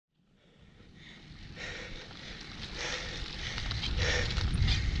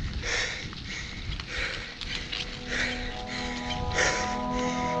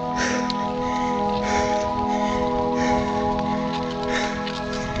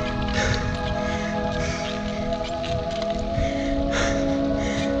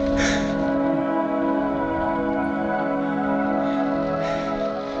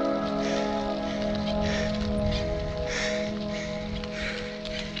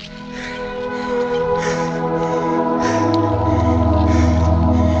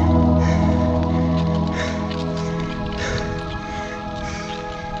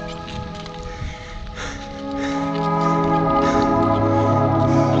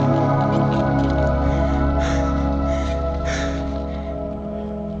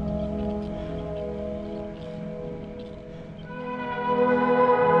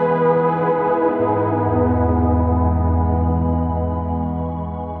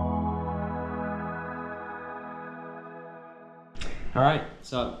Alright,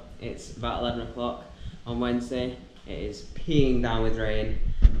 so it's about 11 o'clock on Wednesday. It is peeing down with rain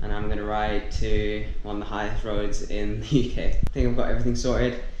and I'm going to ride to one of the highest roads in the UK. I think I've got everything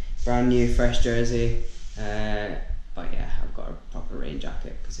sorted. Brand new, fresh jersey. But yeah, I've got a proper rain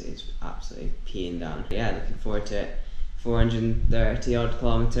jacket because it is absolutely peeing down. Yeah, looking forward to it. 430 odd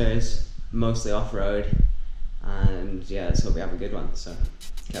kilometers, mostly off-road. And yeah, let's hope we have a good one. So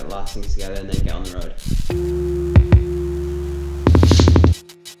get the last things together and then get on the road.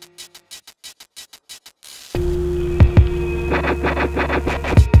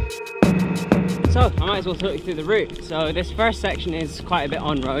 So I might as well talk you through the route. So this first section is quite a bit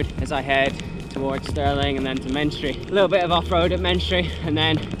on road as I head towards Stirling and then to Menstrie. A little bit of off-road at Menstrie and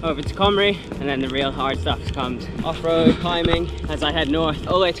then over to Comrie, and then the real hard stuff comes off-road climbing as I head north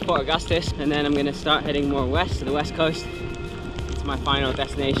all the way to Port Augustus, and then I'm going to start heading more west to the west coast. It's my final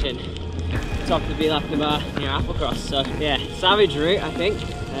destination, top of the Bealach near Applecross. So yeah, savage route I think.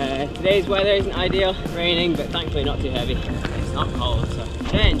 Today's weather isn't ideal, raining, but thankfully not too heavy. It's not cold, so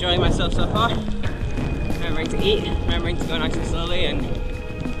yeah, enjoying myself so far. Remembering to eat, remembering to go nice and slowly, and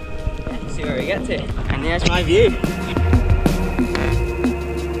yeah, see where we get to. And there's my view.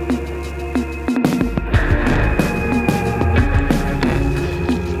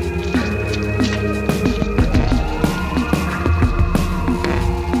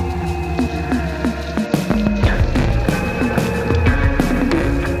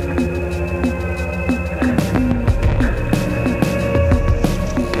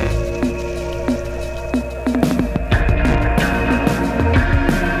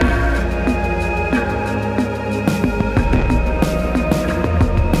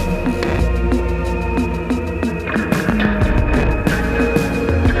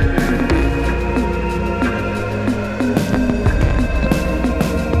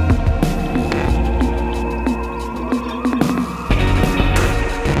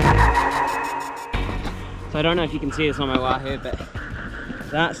 So I don't know if you can see this on my Wahoo, but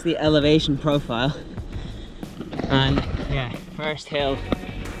that's the elevation profile. And yeah, first hill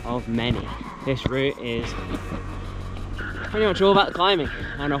of many. This route is pretty much all about climbing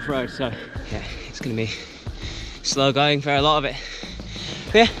and off-road, so yeah, it's gonna be slow going for a lot of it.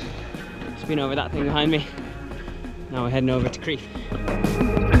 But yeah, just been over that thing behind me. Now we're heading over to Crieff.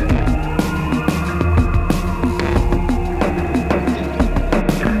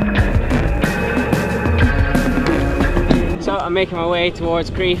 I'm making my way towards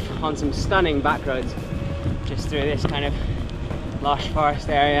Crieff on some stunning back roads, just through this kind of lush forest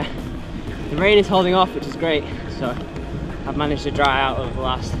area. The rain is holding off, which is great, so I've managed to dry out over the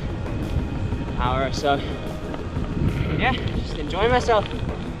last hour or so. Yeah, just enjoying myself,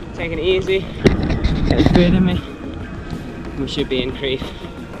 taking it easy, getting food in me. We should be in Crieff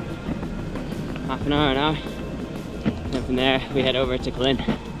half an hour now. Then from there we head over to Cullen.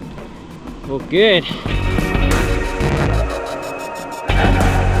 Oh good.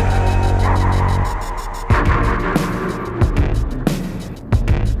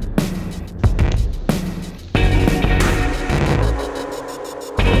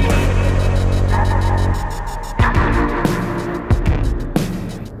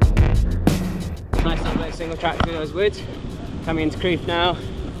 Single track through those woods. Coming into Crieff now.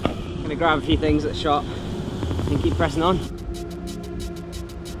 Gonna grab a few things at the shop and keep pressing on.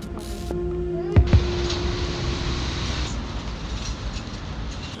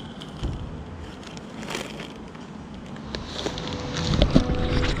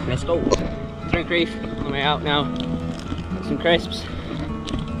 Let's go. Through Crieff, on the way out now. Got some crisps,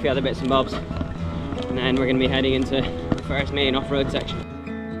 a few other bits and bobs, and then we're gonna be heading into the first main off-road section.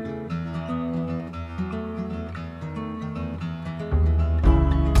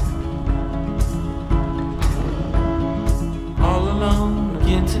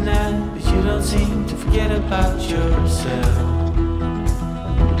 Tonight, but you don't seem to forget about yourself.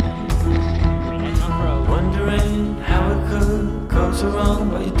 Wondering how it could go so wrong,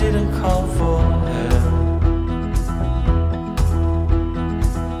 but you didn't call for help.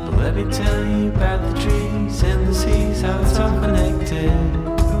 But let me tell you about the trees and the seas, how it's all connected.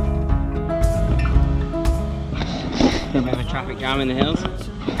 A bit of a traffic jam in the hills. The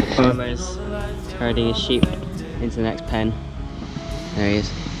farmer's herding his sheep into the next pen. There he is.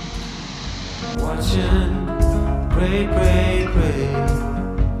 Watching, break, break, break.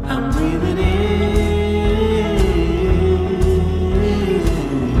 I'm breathing in.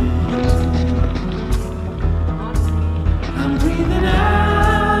 I'm breathing out.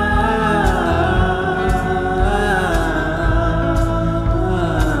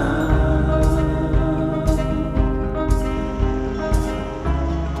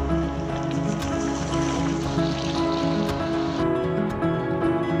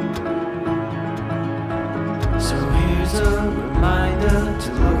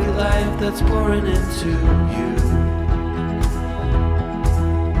 that's pouring into you.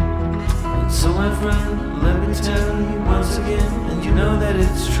 And so my friend, let me tell you once again, and you know that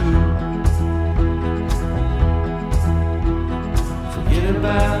it's true. Forget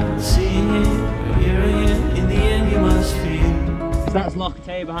about seeing it or hearing it, in the end you must feel. So that's Loch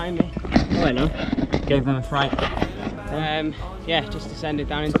Tay behind me. Oh I know, gave them a fright. Yeah, just descended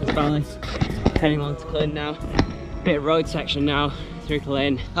down into the valley, heading along to Clun now. Bit of road section now through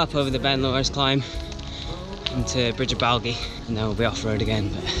Clun, up over the Ben Lawers climb into Bridge of Balgi, and then we'll be off road again.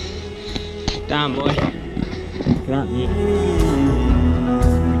 But damn boy, look at that view.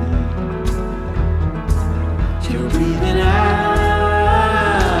 You're breathing out.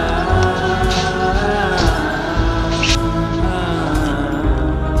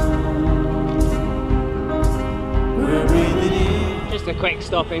 A quick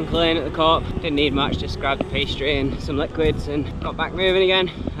stop in Clun at the co-op. Didn't need much, just grabbed a pastry and some liquids and got back moving again.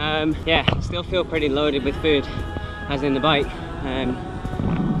 Yeah, still feel pretty loaded with food, as in the bike.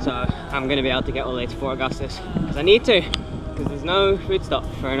 So I'm going to be able to get all the way to Fort Augustus, because I need to, because there's no food stop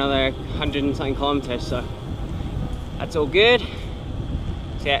for another 100 and something kilometers, so that's all good.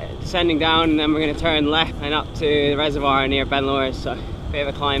 So yeah, descending down, and then we're going to turn left and up to the reservoir near Ben Lawers, so a bit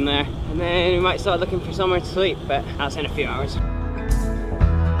of a climb there. And then we might start looking for somewhere to sleep, but that's in a few hours.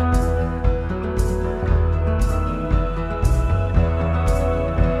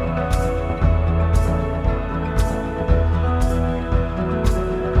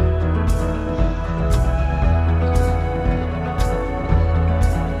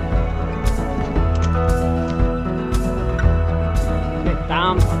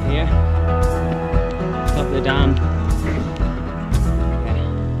 Up here, top of the dam, yeah,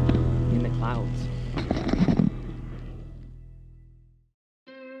 in the clouds.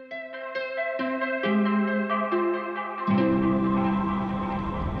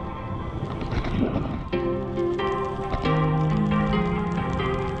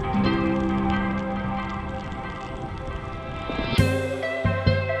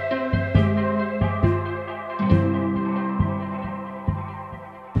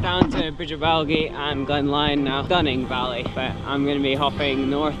 Down to Bridge of Balgi and Glenlyon now. Stunning valley, but I'm going to be hopping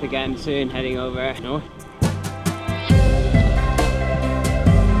north again soon, heading over north.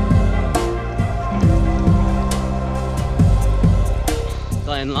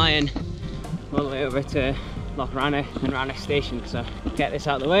 Glenlyon, all the way over to Loch Rannoch and Rannoch Station, so get this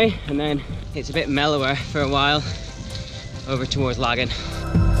out of the way, and then it's a bit mellower for a while over towards Lagan.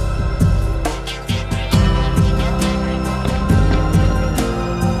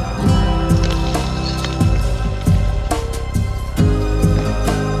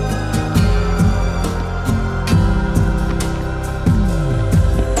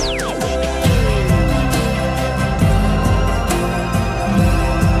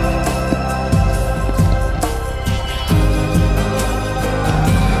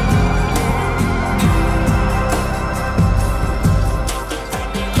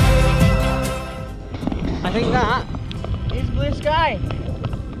 I think that is blue sky.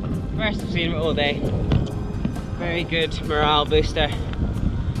 First I've seen it all day. Very good morale booster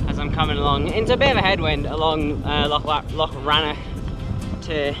as I'm coming along into a bit of a headwind along Loch Rannoch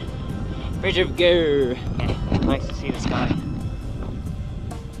to Bridge of Goo. Yeah, nice to see the sky.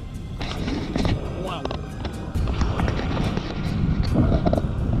 Wow.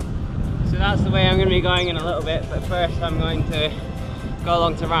 So that's the way I'm going to be going in a little bit, but first I'm going to go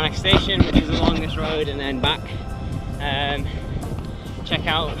along to Rannoch Station, which is along this road, and then back and check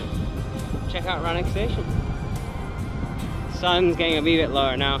out Rannoch Station. Sun's getting a wee bit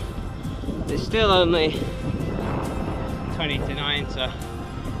lower now. It's still only 20 to 9, so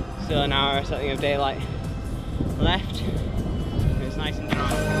still an hour or something of daylight left. It's nice and dry.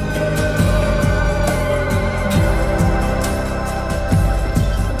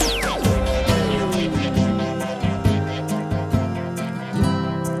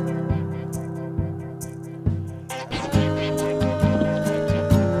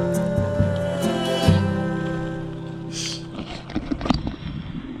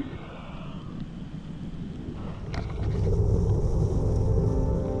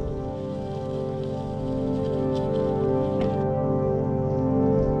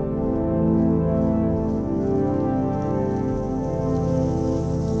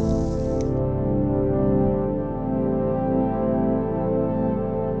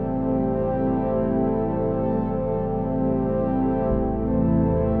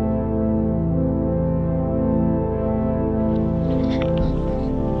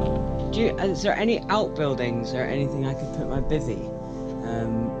 Is there any outbuildings or anything I could put my bivvy?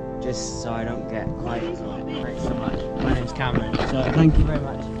 Just so I don't get quite so much. My name's Cameron, so thank you very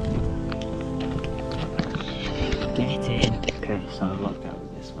much. Get in. Okay, so I've locked out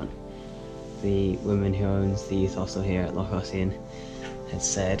with this one. The woman who owns the youth hostel here at Loch Ossian has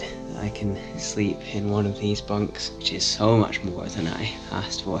said that I can sleep in one of these bunks, which is so much more than I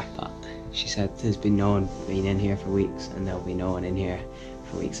asked for. But she said there's been no one been in here for weeks, and there'll be no one in here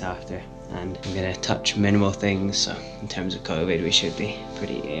for weeks after. And I'm gonna touch minimal things, so in terms of COVID, we should be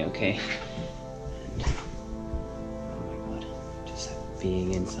pretty a-okay. And oh my god, just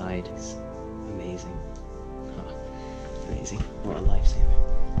being inside is amazing. Oh, amazing. What a lifesaver.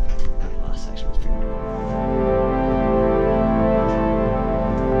 That last section was pretty cool.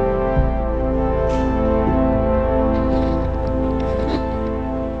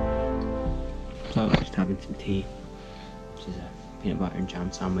 So I'm just having some tea, which is a peanut butter and jam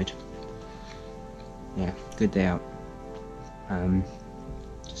sandwich. Yeah, good day out.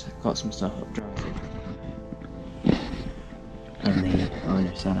 Just got some stuff up dry. And the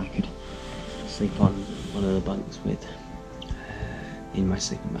owner said I could sleep on one of the bunks with in my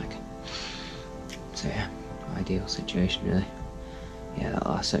sleeping bag. So yeah, ideal situation really. Yeah, that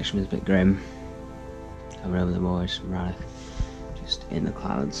last section was a bit grim. Coming over the moors from Rannoch, just in the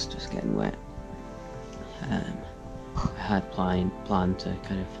clouds, just getting wet. I had planned to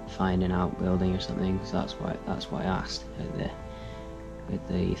kind of find an outbuilding or something, so that's why I asked with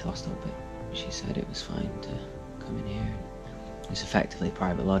the youth hostel, but she said it was fine to come in here. It's effectively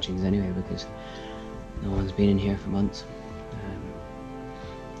private lodgings anyway, because no one's been in here for months.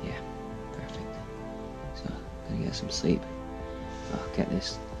 Yeah, perfect. So gonna get some sleep. I'll get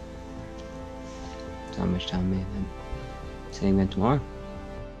this sandwich down me, and then see you again tomorrow.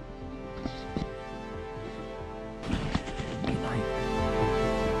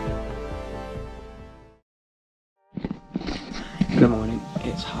 Good morning,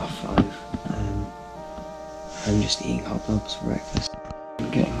 it's 5:30. I'm just eating hot dogs for breakfast. I'm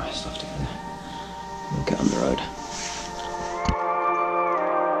getting my stuff together. We'll get on the road.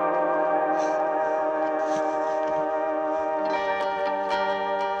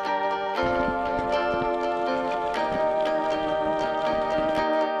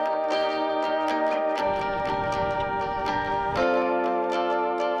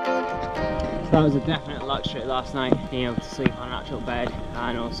 That was a definite luxury last night, being able to sleep on an actual bed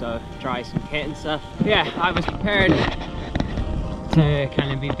and also dry some kit and stuff. But yeah, I was prepared to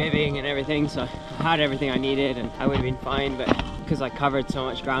kind of be bivvying and everything, so I had everything I needed and I would have been fine, but because I covered so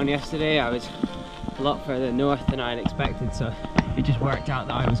much ground yesterday, I was a lot further north than I had expected, so it just worked out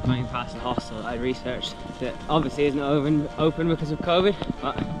that I was going past the hostel I researched that obviously isn't open because of COVID,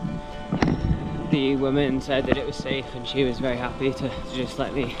 but the woman said that it was safe and she was very happy to just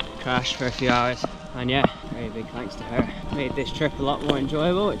let me crash for a few hours. And yeah, very big thanks to her. Made this trip a lot more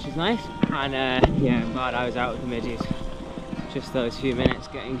enjoyable, which is nice. And yeah, I'm glad I was out with the midgies. Just those few minutes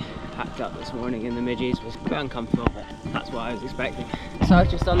getting packed up this morning in the midgies was a bit uncomfortable, but that's what I was expecting. So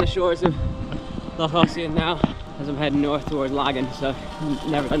just on the shores of Loch Ossian now, as I'm heading north towards Lagan. So I've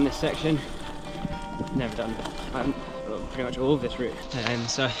never done this section. Never done pretty much all of this route. And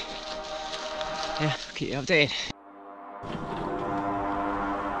so yeah, I'll keep you updated.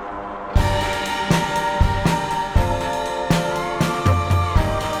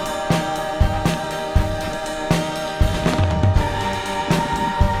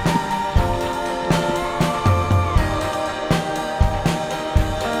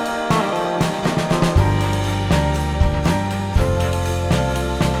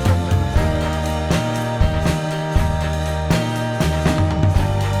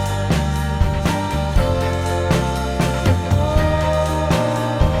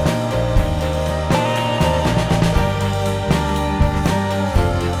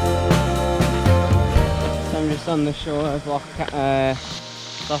 On the shore of Loch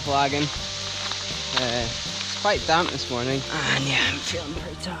Lagan. It's quite damp this morning, and yeah, I'm feeling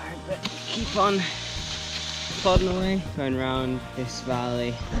pretty tired, but keep on plodding away, going around this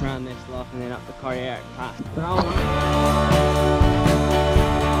valley, around this loch, and then up the Corriere path.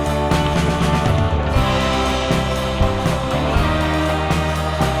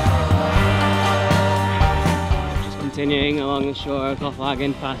 Continuing along the shore of Loch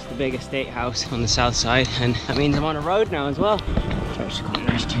Lagan past the big estate house on the south side, and that means I'm on a road now as well. So it's quite a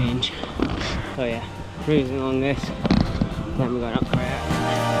nice change. So yeah, cruising along this, then we're going up Corriere.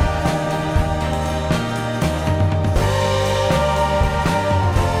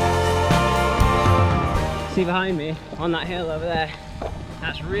 See behind me, on that hill over there,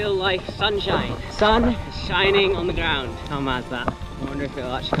 that's real life sunshine. Sun is shining on the ground. How mad's that? I wonder if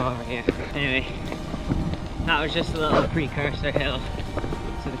it'll actually come over here. Anyway, that was just a little precursor hill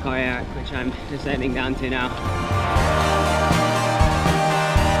to the Corriere, which I'm descending down to now.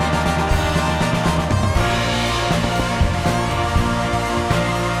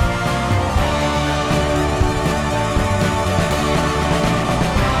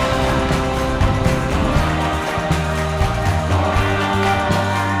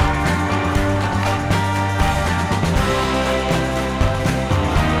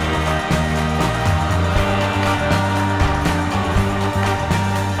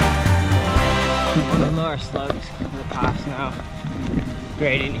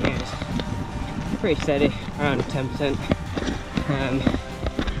 gradient here is pretty steady, around 10%.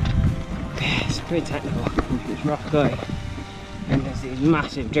 It's pretty technical, it's rough going, and there's these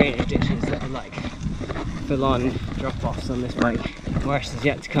massive drainage ditches that are like full-on drop-offs on this bike. Worse is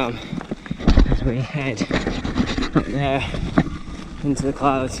yet to come as we head up there into the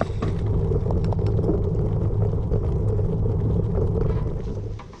clouds.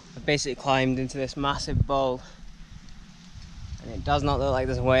 I've basically climbed into this massive bowl, and it does not look like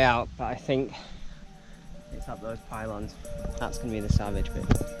there's a way out, but I think it's up those pylons. That's going to be the savage bit.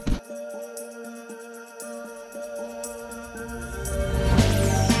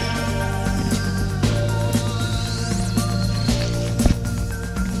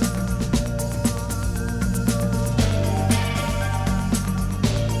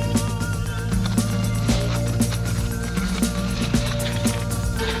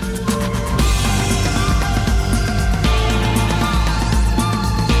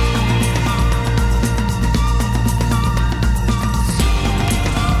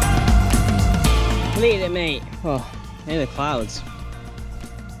 Completed it, mate. Oh, in the clouds.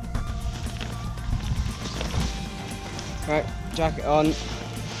 Right, jacket on,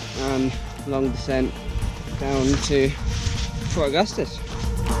 and long descent down to Fort Augustus.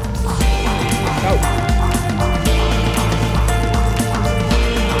 Go!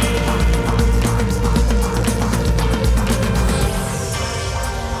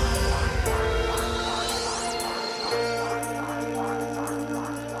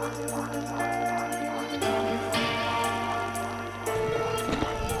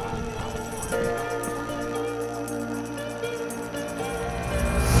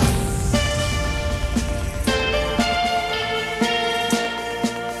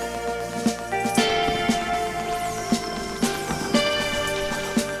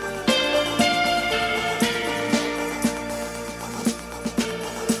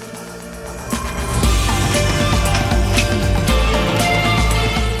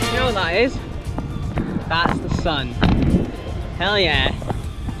 That's the sun. Hell yeah.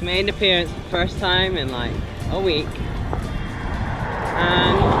 It's made an appearance for the first time in like a week.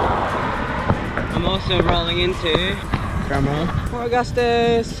 And I'm also rolling into Fort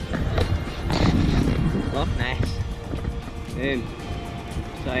Augustus. Loch Ness. Boom.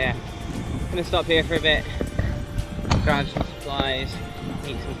 So yeah, I'm gonna stop here for a bit, grab some supplies,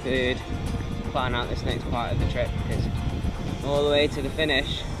 eat some food, plan out this next part of the trip, because all the way to the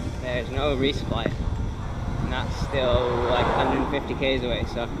finish there's no resupply, and that's still like 150 k's away,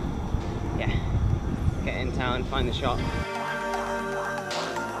 so yeah, get in town, find the shop.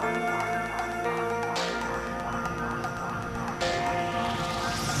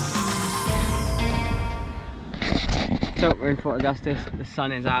 So we're in Fort Augustus, the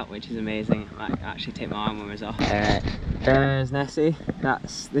sun is out, which is amazing. I might actually take my arm warmers off. There's Nessie,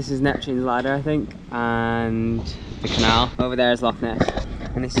 this is Neptune's Ladder I think, and the canal. Over there is Loch Ness,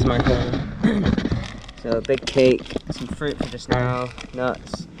 and this is my home. So a big cake, some fruit for just now,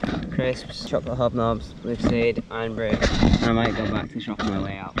 nuts, crisps, chocolate hobnobs, lucid, iron brew. I might go back to the shop on my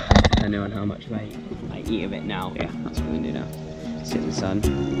way out, depending on how much I eat of it now. Yeah, that's what I'm gonna do now. Sit in the sun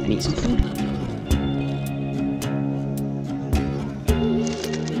and eat some food.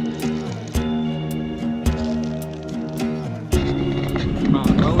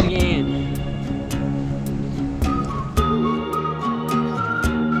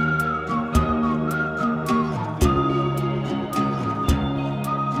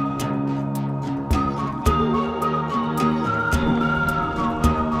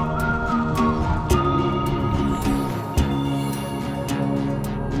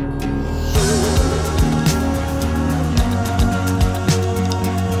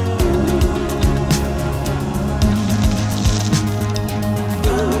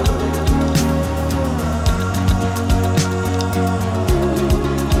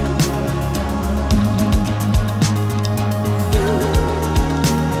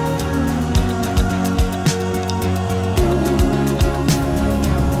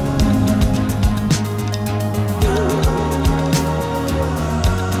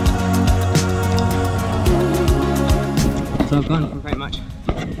 So I've gone from pretty much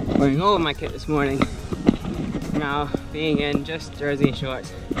wearing all of my kit this morning, now being in just jersey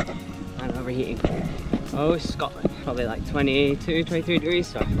shorts and overheating. Oh, Scotland, probably like 22, 23 degrees,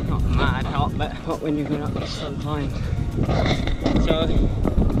 so not mad hot, but hot when you're going up this slow climb. So,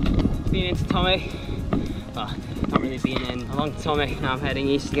 been into Tommy, well, not really been in, along to Tommy, now I'm heading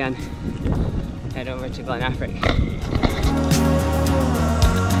east again, head over to Glen Affric.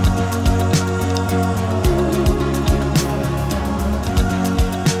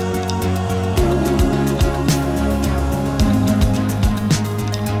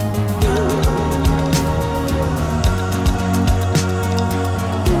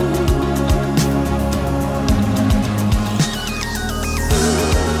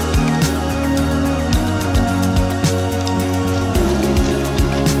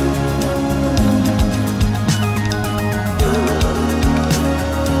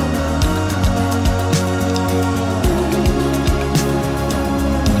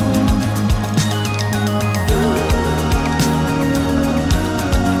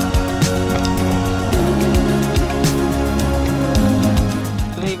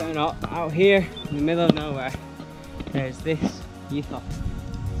 So out here in the middle of nowhere, there's this youth hop.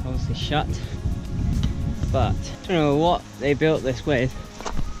 It's obviously shut, but I don't know what they built this with.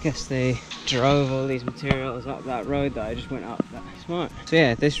 I guess they drove all these materials up that road that I just went up. That's smart. So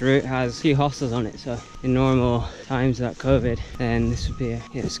yeah, this route has a few hostels on it, so in normal times without COVID, then this would be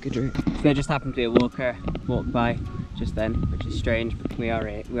it's a good route. So there just happened to be a walker walked by just then, which is strange because we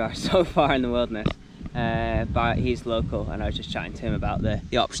are so far in the wilderness. But he's local, and I was just chatting to him about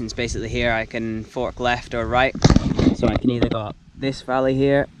the options. Basically here I can fork left or right, so I can either go up this valley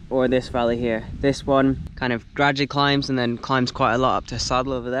here or this valley here. This one kind of gradually climbs and then climbs quite a lot up to a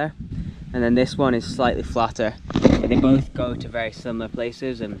saddle over there, and then this one is slightly flatter. They both go to very similar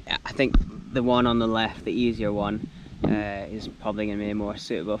places, and I think the one on the left, the easier one, is probably going to be more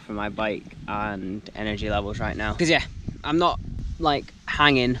suitable for my bike and energy levels right now. Because yeah, I'm not like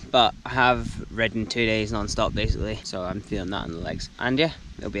hanging, but I have ridden 2 days non-stop basically, so I'm feeling that in the legs. And yeah,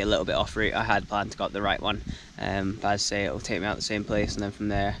 it'll be a little bit off route. I had planned to go up the right one, but as I say, it'll take me out the same place, and then from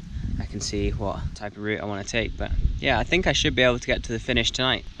there I can see what type of route I want to take. But yeah, I think I should be able to get to the finish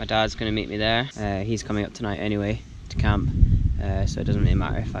tonight. My dad's going to meet me there. He's coming up tonight anyway to camp, so it doesn't really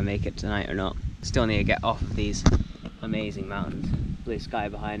matter if I make it tonight or not. Still need to get off of these amazing mountains. Blue sky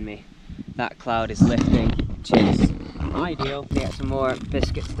behind me, that cloud is lifting, which is ideal. Get some more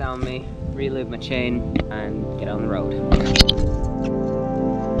biscuits down me, relube my chain, and get on the road.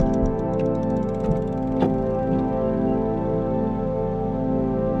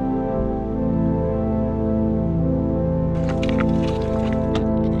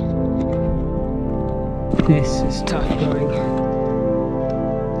 This is tough going.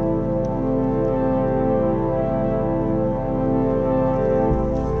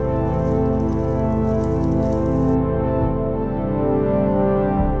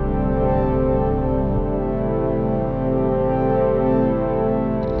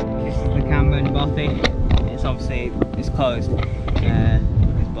 It's closed because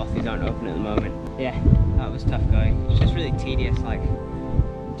bothies aren't open at the moment. Yeah, that was tough going. It's just really tedious, like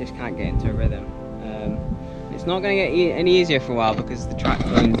you just can't get into a rhythm. It's not going to get any easier for a while because the track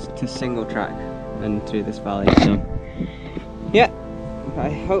goes to single track and through this valley. So yeah, I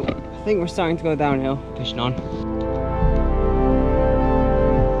think we're starting to go downhill, pushing on.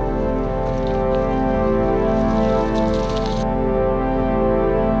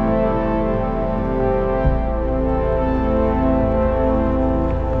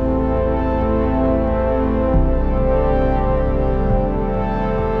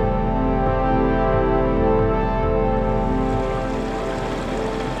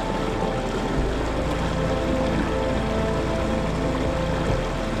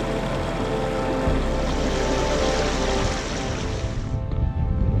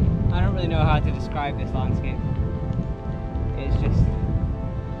 Know how to describe this landscape. It's just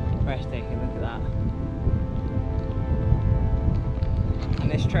breathtaking. Look at that. And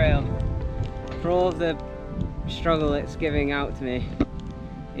this trail, for all of the struggle it's giving out to me,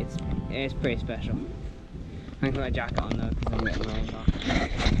 it's pretty special. I can put my jacket on though because I'm getting rained off.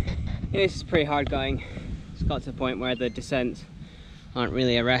 This is pretty hard going. It's got to the point where the descents aren't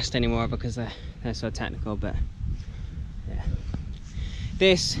really a rest anymore because they're so technical. But yeah,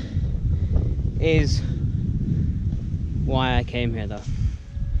 this is why I came here though.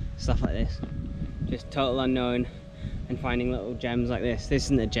 Stuff like this, just total unknown, and finding little gems like this. This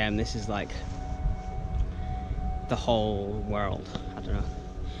isn't a gem, this is like the whole world. I don't know,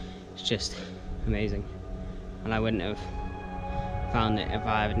 it's just amazing, and I wouldn't have found it if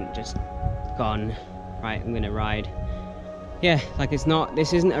I hadn't just gone, right, I'm gonna ride. Yeah, like this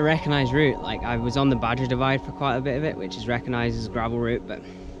isn't a recognised route. Like I was on the Badger Divide for quite a bit of it, which is recognised as a gravel route, but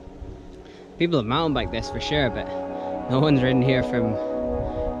people have mountain biked this for sure, but no one's ridden here from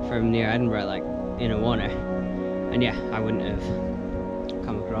near Edinburgh, like in a Warner. And yeah, I wouldn't have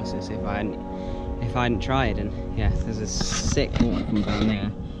come across this if I hadn't tried. And yeah, there's a sick waterfall down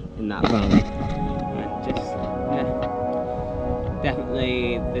there in that valley, and just yeah,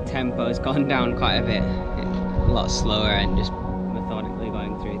 definitely the tempo has gone down quite a bit. A lot slower and just methodically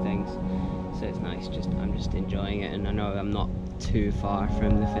going through things. So it's nice. I'm just enjoying it, and I know I'm not too far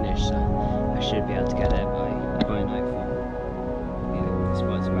from the finish, so I should be able to get there by nightfall. Yeah, this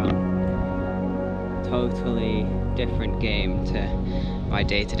was around totally different game to my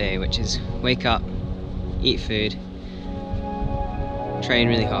day-to-day, which is wake up, eat food, train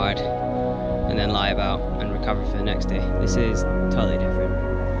really hard, and then lie about and recover for the next day. This is totally different.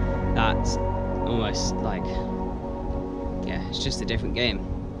 That's almost like, yeah, it's just a different game.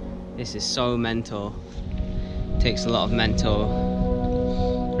 This is so mental. It takes a lot of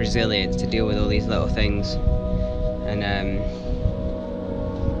mental resilience to deal with all these little things, and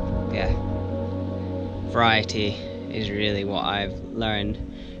variety is really what I've learned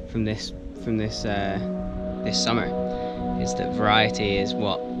from this this summer, is that variety is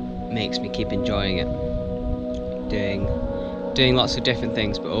what makes me keep enjoying it. Doing lots of different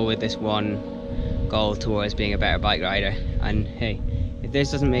things, but all with this one goal towards being a better bike rider. And hey, if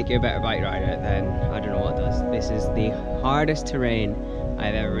this doesn't make you a better bike rider, then I don't know what does. This is the hardest terrain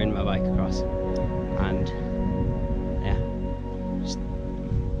I've ever ridden my bike across, and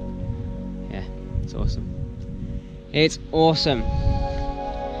yeah, it's awesome. It's awesome.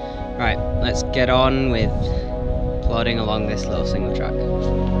 Right, let's get on with plodding along this little single track.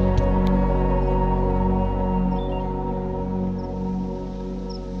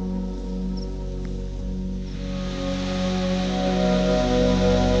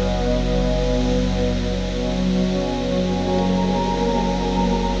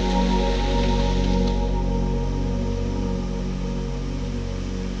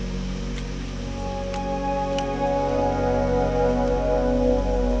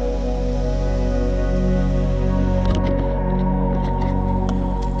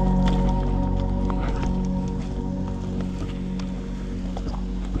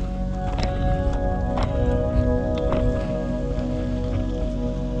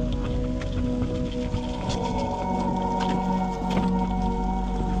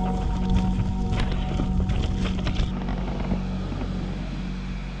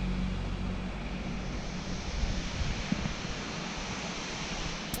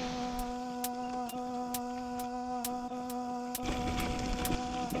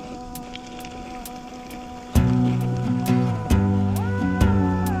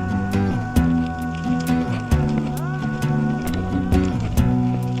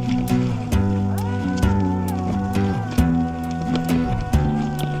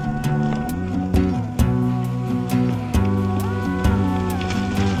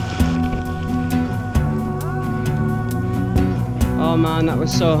 Oh man, that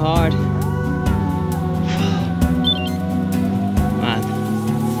was so hard. Man,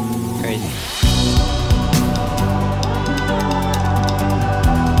 crazy.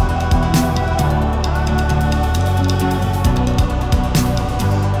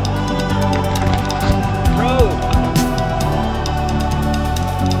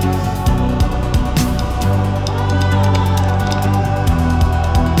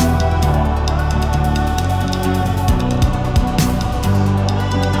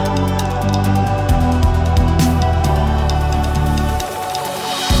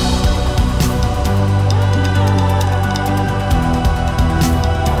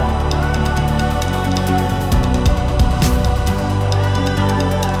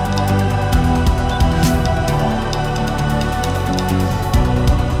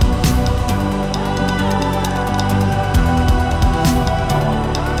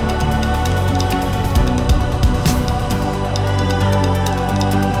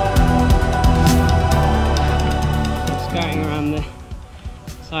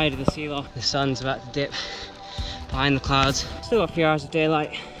 Side of the sea lock. The sun's about to dip behind the clouds. Still got a few hours of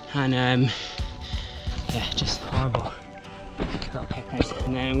daylight, and yeah, just horrible little picnic.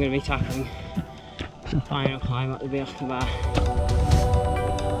 And then I'm going to be tackling the final climb up the Bealach.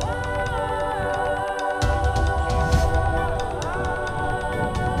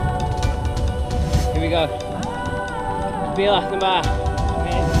 Here we go. Bealach.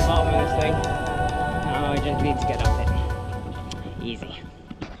 Made it to the bottom of this thing. Now I just need to get up it. Easy.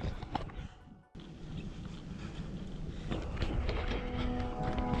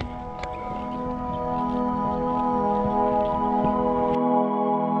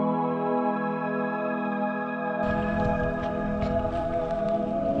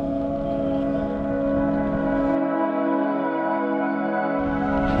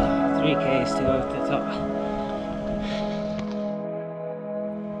 K's to go to the top.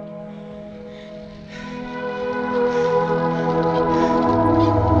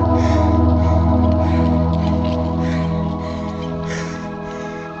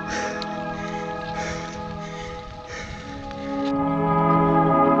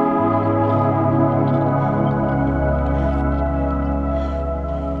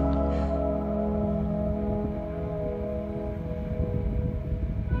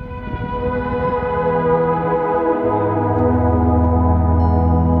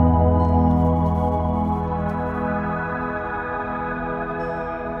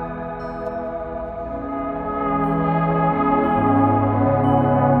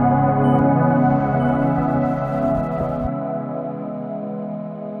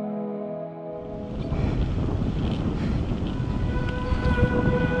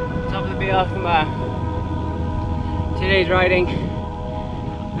 Welcome back. 2 days riding,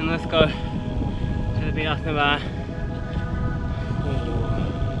 and let's go to the Bealach number.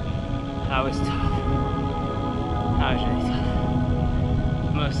 That was tough. That was really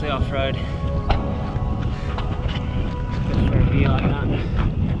tough. Mostly off-road. Good for a view like that.